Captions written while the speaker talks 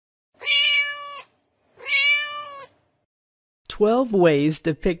12 ways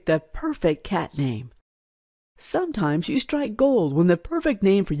to pick the perfect cat name. Sometimes you strike gold when the perfect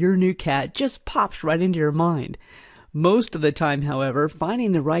name for your new cat just pops right into your mind. Most of the time, however,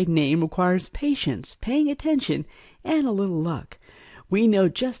 finding the right name requires patience, paying attention, and a little luck. We know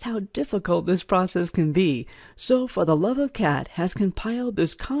just how difficult this process can be, so For the Love of Cat has compiled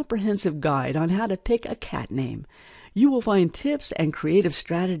this comprehensive guide on how to pick a cat name. You will find tips and creative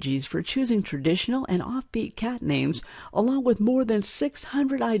strategies for choosing traditional and offbeat cat names, along with more than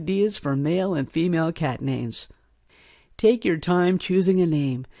 600 ideas for male and female cat names. Take your time choosing a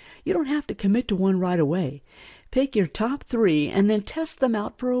name. You don't have to commit to one right away. Pick your top 3 and then test them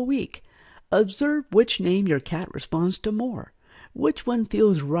out for a week. Observe which name your cat responds to more, which one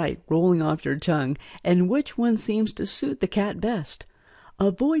feels right rolling off your tongue, and which one seems to suit the cat best.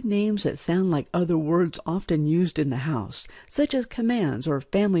 Avoid names that sound like other words often used in the house, such as commands or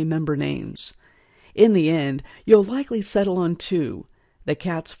family member names. In the end, you'll likely settle on 2, the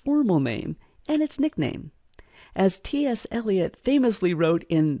cat's formal name and its nickname. As T.S. Eliot famously wrote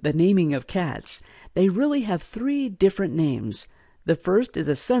in The Naming of Cats, they really have 3 different names. The first is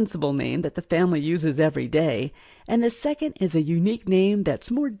a sensible name that the family uses every day, and the second is a unique name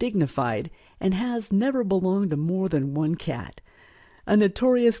that's more dignified and has never belonged to more than one cat. A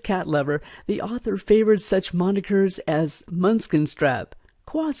notorious cat lover, the author favored such monikers as Munskinstrap,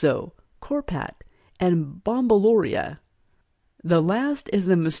 Quasso, Corpat, and Bomballoria. The last is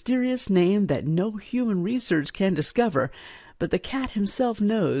a mysterious name that no human research can discover, but the cat himself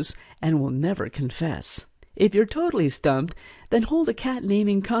knows and will never confess. If you're totally stumped, then hold a cat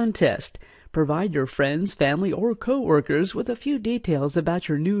naming contest. Provide your friends, family, or co-workers with a few details about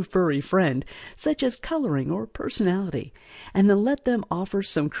your new furry friend, such as coloring or personality, and then let them offer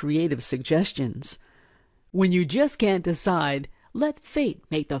some creative suggestions. When you just can't decide, let fate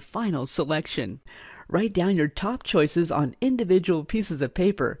make the final selection. Write down your top choices on individual pieces of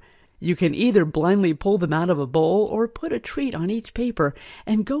paper. You can either blindly pull them out of a bowl or put a treat on each paper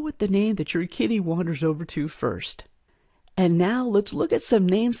and go with the name that your kitty wanders over to first. And now let's look at some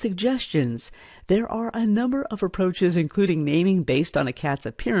name suggestions. There are a number of approaches, including naming based on a cat's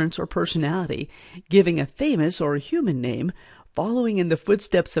appearance or personality, giving a famous or human name, following in the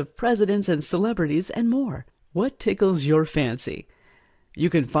footsteps of presidents and celebrities, and more. What tickles your fancy? You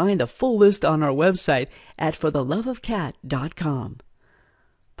can find a full list on our website at fortheloveofcat.com.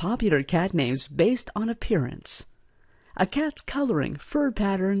 Popular cat names based on appearance. A cat's coloring, fur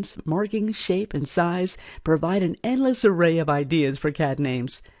patterns, markings, shape, and size provide an endless array of ideas for cat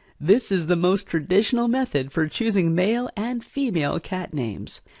names. This is the most traditional method for choosing male and female cat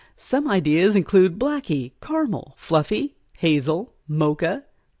names. Some ideas include Blackie, Caramel, Fluffy, Hazel, Mocha,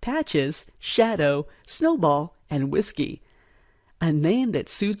 Patches, Shadow, Snowball, and Whiskey. A name that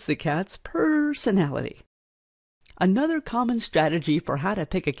suits the cat's personality. Another common strategy for how to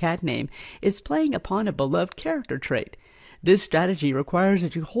pick a cat name is playing upon a beloved character trait. This strategy requires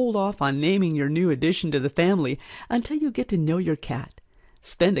that you hold off on naming your new addition to the family until you get to know your cat.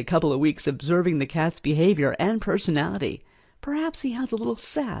 Spend a couple of weeks observing the cat's behavior and personality. Perhaps he has a little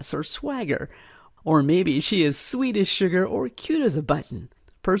sass or swagger, or maybe she is sweet as sugar or cute as a button.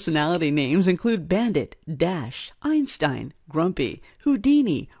 Personality names include Bandit, Dash, Einstein, Grumpy,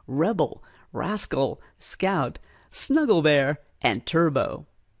 Houdini, Rebel, Rascal, Scout, Snuggle Bear, and Turbo.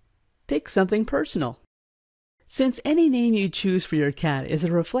 Pick something personal. Since any name you choose for your cat is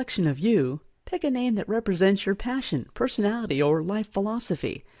a reflection of you, pick a name that represents your passion, personality, or life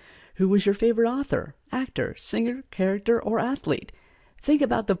philosophy. Who was your favorite author, actor, singer, character, or athlete? Think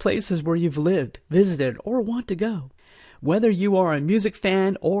about the places where you've lived, visited, or want to go. Whether you are a music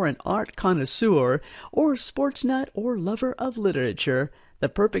fan or an art connoisseur, or a sports nut or lover of literature, the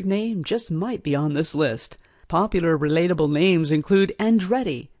perfect name just might be on this list. Popular relatable names include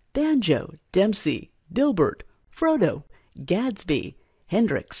Andretti, Banjo, Dempsey, Dilbert, Frodo, Gadsby,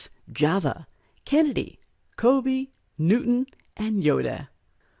 Hendrix, Java, Kennedy, Kobe, Newton, and Yoda.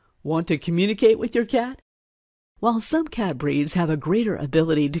 Want to communicate with your cat? While some cat breeds have a greater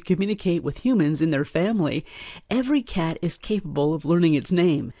ability to communicate with humans in their family, every cat is capable of learning its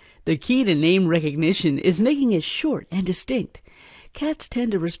name. The key to name recognition is making it short and distinct. Cats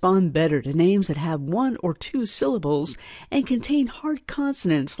tend to respond better to names that have 1 or 2 syllables and contain hard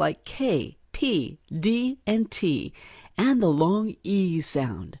consonants like K, P, D, and T, and the long E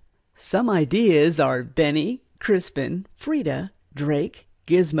sound. Some ideas are Benny, Crispin, Frida, Drake,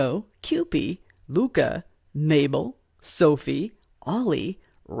 Gizmo, Cupie, Luca, Mabel, Sophie, Ollie,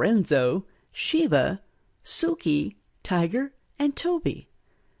 Renzo, Shiva, Suki, Tiger, and Toby.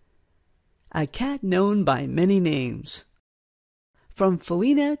 A cat known by many names. From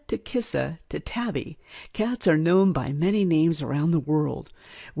feline to kitten to tabby, cats are known by many names around the world.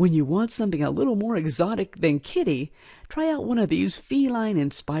 When you want something a little more exotic than kitty, try out one of these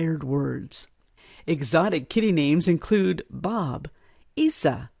feline-inspired words. Exotic kitty names include Bob,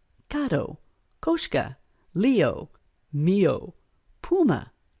 Isa, Kato, Koshka, Leo, Mio,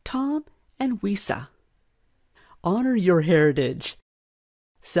 Puma, Tom, and Wisa. Honor your heritage.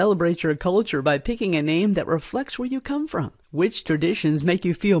 Celebrate your culture by picking a name that reflects where you come from. Which traditions make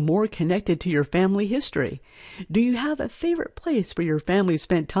you feel more connected to your family history? Do you have a favorite place where your family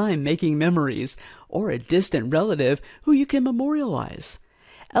spent time making memories, or a distant relative who you can memorialize?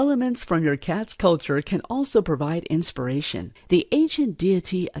 Elements from your cat's culture can also provide inspiration. The ancient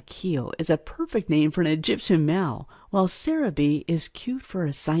deity Akil is a perfect name for an Egyptian Mao, while Sarabi is cute for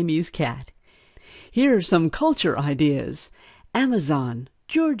a Siamese cat. Here are some culture ideas: Amazon,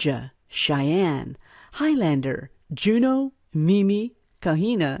 Georgia, Cheyenne, Highlander, Juno, Mimi,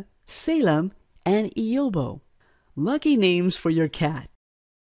 Kahina, Salem, and Iobo. Lucky names for your cat.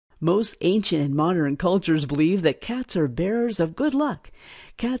 Most ancient and modern cultures believe that cats are bearers of good luck.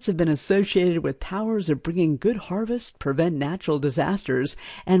 Cats have been associated with powers of bringing good harvests, prevent natural disasters,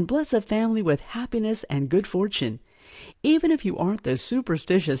 and bless a family with happiness and good fortune. Even if you aren't the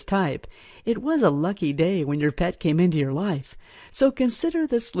superstitious type, it was a lucky day when your pet came into your life. So consider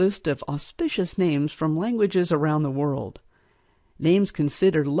this list of auspicious names from languages around the world. Names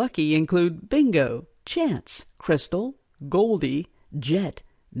considered lucky include Bingo, Chance, Crystal, Goldie, Jet,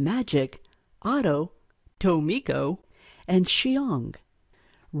 Magic, Otto, Tomiko, and Xiong.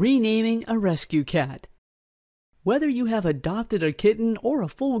 Renaming a rescue cat. Whether you have adopted a kitten or a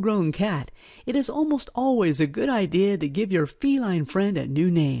full-grown cat, it is almost always a good idea to give your feline friend a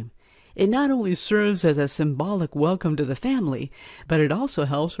new name. It not only serves as a symbolic welcome to the family, but it also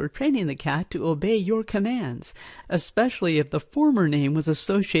helps with training the cat to obey your commands, especially if the former name was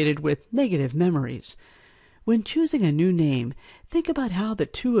associated with negative memories. When choosing a new name, think about how the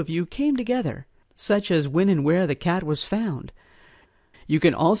two of you came together, such as when and where the cat was found. You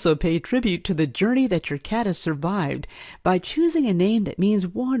can also pay tribute to the journey that your cat has survived by choosing a name that means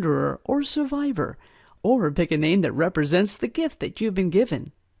wanderer or survivor, or pick a name that represents the gift that you've been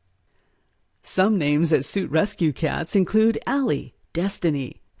given. Some names that suit rescue cats include Allie,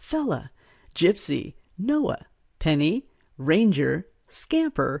 Destiny, Fella, Gypsy, Noah, Penny, Ranger,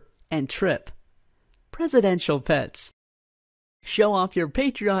 Scamper, and Trip. Presidential pets. Show off your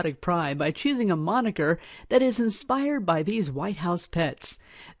patriotic pride by choosing a moniker that is inspired by these White House pets.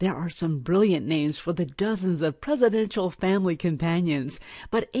 There are some brilliant names for the dozens of presidential family companions,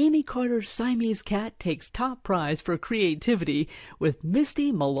 but Amy Carter's Siamese cat takes top prize for creativity with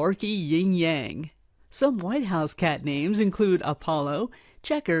Misty Malarkey Yin Yang. Some White House cat names include Apollo,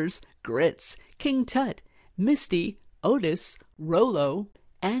 Checkers, Grits, King Tut, Misty, Otis, Rolo,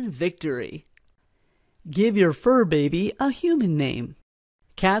 and Victory. Give your fur baby a human name.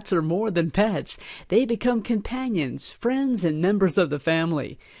 Cats are more than pets. They become companions, friends, and members of the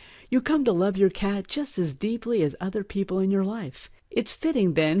family. You come to love your cat just as deeply as other people in your life. It's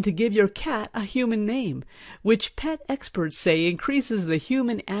fitting, then, to give your cat a human name, which pet experts say increases the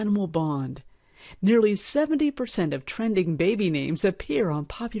human-animal bond. Nearly 70% of trending baby names appear on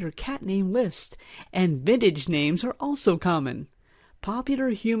popular cat name lists, and vintage names are also common. Popular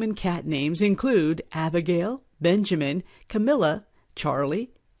human cat names include Abigail, Benjamin, Camilla,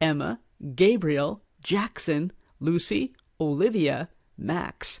 Charlie, Emma, Gabriel, Jackson, Lucy, Olivia,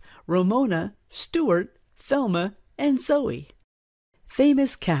 Max, Ramona, Stuart, Thelma, and Zoe.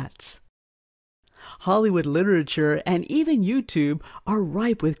 Famous cats. Hollywood literature and even YouTube are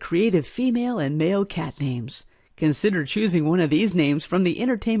ripe with creative female and male cat names. Consider choosing one of these names from the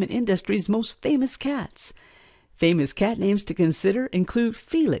entertainment industry's most famous cats. Famous cat names to consider include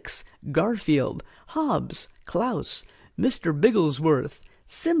Felix, Garfield, Hobbs, Klaus, Mr. Bigglesworth,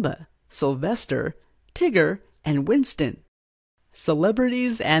 Simba, Sylvester, Tigger, and Winston.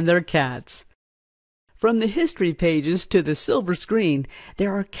 Celebrities and their cats. From the history pages to the silver screen,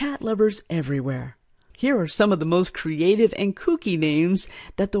 there are cat lovers everywhere. Here are some of the most creative and kooky names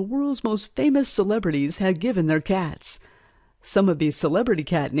that the world's most famous celebrities have given their cats. Some of these celebrity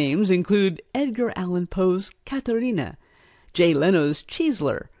cat names include Edgar Allan Poe's Katerina, Jay Leno's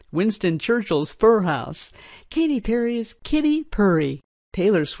Cheezler, Winston Churchill's Fur House, Katy Perry's Kitty Purry,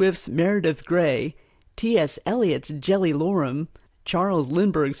 Taylor Swift's Meredith Grey, T.S. Eliot's Jelly Lorem, Charles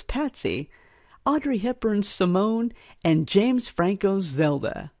Lindbergh's Patsy, Audrey Hepburn's Simone, and James Franco's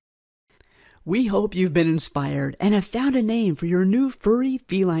Zelda. We hope you've been inspired and have found a name for your new furry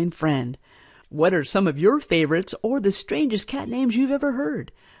feline friend. What are some of your favorites or the strangest cat names you've ever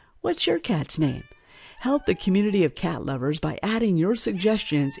heard? What's your cat's name? Help the community of cat lovers by adding your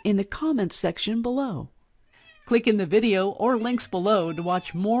suggestions in the comments section below. Click in the video or links below to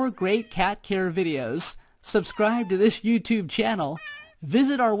watch more great cat care videos. Subscribe to this YouTube channel,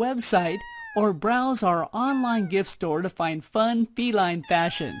 visit our website, or browse our online gift store to find fun feline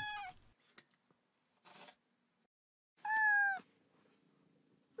fashion.